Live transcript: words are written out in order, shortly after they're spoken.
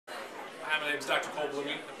My name is Dr. Cole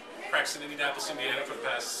Blooming. I've practiced in Indianapolis, Indiana for the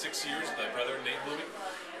past 6 years with my brother, Nate Blooming.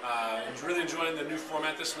 I'm really enjoying the new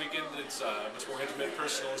format this weekend. It's a much more intimate,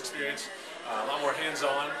 personal experience, a lot more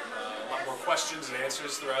hands-on, a lot more questions and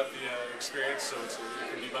answers throughout the experience, so it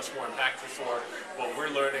can be much more impactful for what we're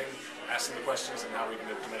learning, asking the questions, and how we can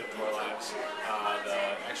implement it to our lives. The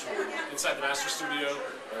actual inside the Master Studio,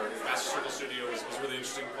 or Master Circle Studio, was really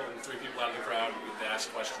interesting, pulling 3 people out of the crowd and to ask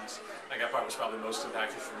questions. I think that part was probably most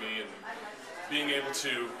impactful for me, and being able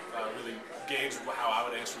to really gauge how I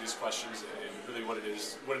would answer these questions and really what it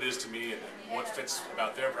is to me and what fits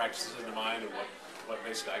about their practices into mine and what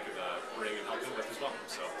basically I could bring and help them with as well.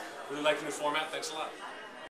 So really like the new format. Thanks a lot.